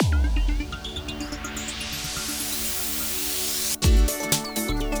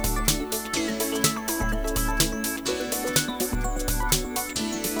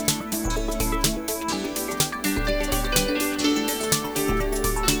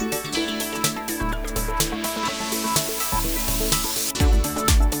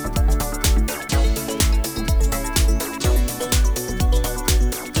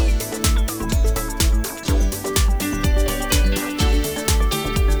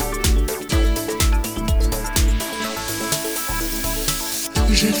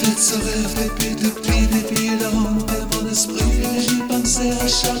J'ai fait ce rêve depuis longtemps de mon esprit. J'y pensais à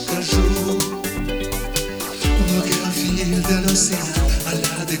chaque jour. Voguer au fil de l'océan à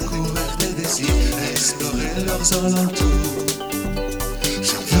la découverte des îles, explorer leurs alentours.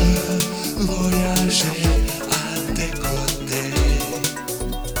 Je veux voyager à tes côtés.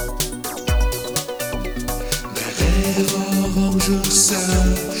 Mes rêves auront jour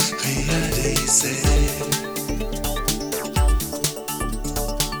seul réalisés.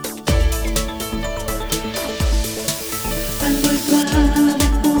 Envole-toi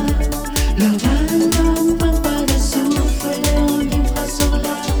avec moi, le vent ne manque pas de souffle et on vivra sur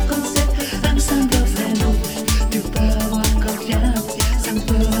la concept. Ensemble vraiment, tu peux avoir confiance, sans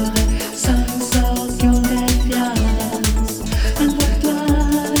peur et sans aucune défiance. Envole-toi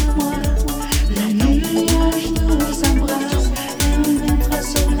avec moi, les nuages nous embrassent et on vivra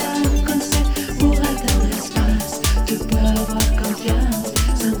sur la concept pour atteindre l'espace. Tu peux avoir confiance,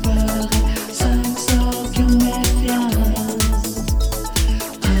 sans peur et sans aucune défiance.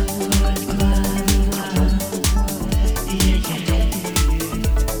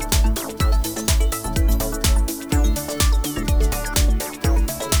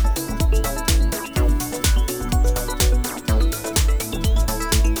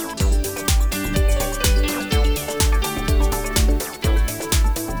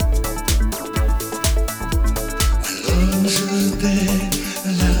 Jeter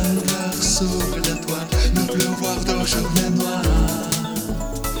l'envers sur le toit, ne pleuvoir de journée noire.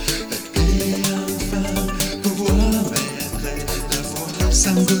 Et puis enfin pouvoir mettre la voix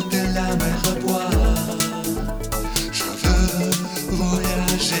sans goûter la mer à boire. Je veux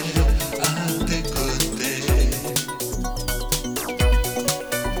voyager à tes côtés.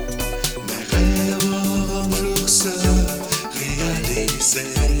 Mes rêves auront jour se réaliser.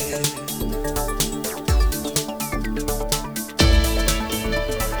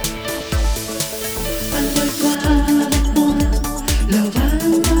 Envole-toi avec moi, le vent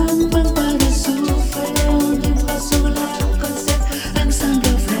ne manque pas de souffle et on vivra sur la concept.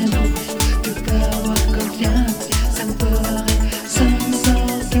 Ensemble vraiment, tu peux avoir confiance, sans peur et sans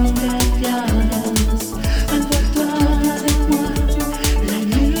aucune défiance. Envole-toi avec moi, les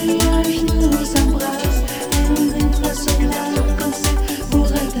nuages nous embrassent et on vivra sur la concept pour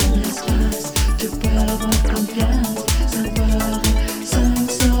atteindre l'espace. Tu peux avoir confiance, sans peur et sans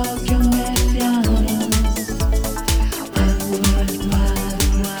aucune défiance.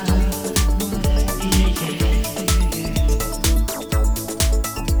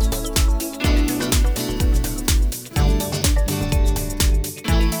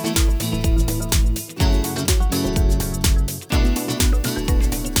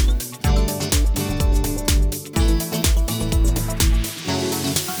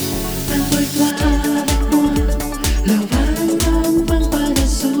 Envole-toi